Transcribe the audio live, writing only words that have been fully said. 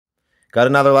Got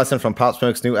another lesson from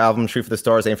Popsmoke's new album, Shoot for the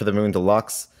Stars, Aim for the Moon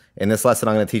Deluxe. In this lesson,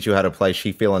 I'm going to teach you how to play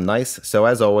She Feelin Nice. So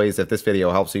as always, if this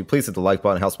video helps you, please hit the like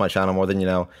button. It helps my channel more than you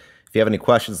know. If you have any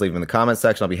questions, leave them in the comment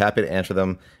section. I'll be happy to answer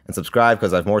them. And subscribe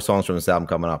because I have more songs from this album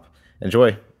coming up.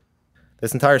 Enjoy.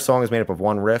 This entire song is made up of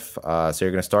one riff. So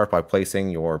you're going to start by placing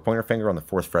your pointer finger on the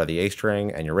 4th fret of the A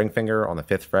string and your ring finger on the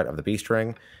 5th fret of the B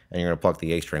string. And you're going to pluck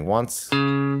the A string once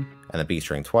and the B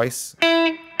string twice.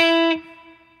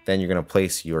 Then you're going to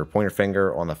place your pointer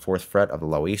finger on the 4th fret of the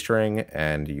low E string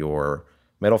and your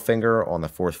middle finger on the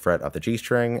 4th fret of the G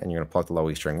string, and you're going to pluck the low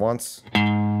E string once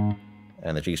and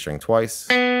the G string twice.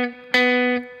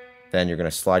 Then you're going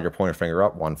to slide your pointer finger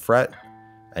up 1 fret,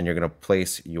 and you're going to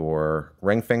place your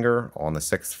ring finger on the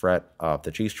 6th fret of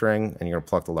the G string, and you're going to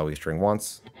pluck the low E string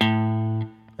once and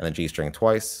the G string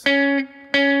twice. Then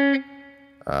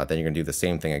you're going to do the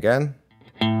same thing again.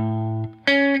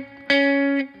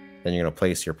 Then you're going to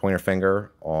place your pointer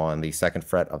finger on the 2nd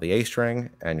fret of the A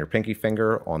string and your pinky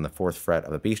finger on the 4th fret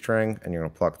of the B string, and you're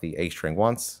going to pluck the A string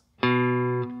once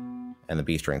and the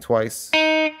B string twice.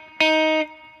 And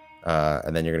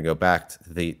then you're going to go back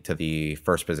to the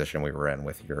first position we were in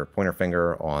with your pointer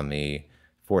finger on the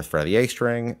 4th fret of the A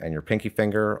string and your pinky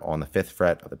finger on the 5th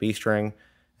fret of the B string,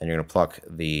 and you're going to pluck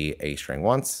the A string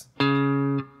once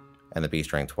and the B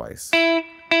string twice.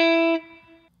 And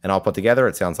all put together,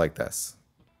 it sounds like this.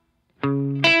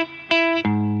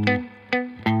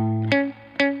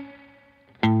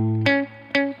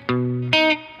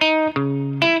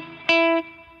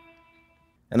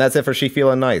 And that's it for She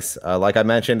Feelin Nice. Like I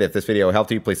mentioned, if this video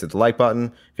helped you, please hit the like button.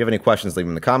 If you have any questions, leave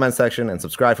them in the comment section, and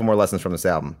subscribe for more lessons from this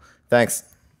album.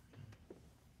 Thanks.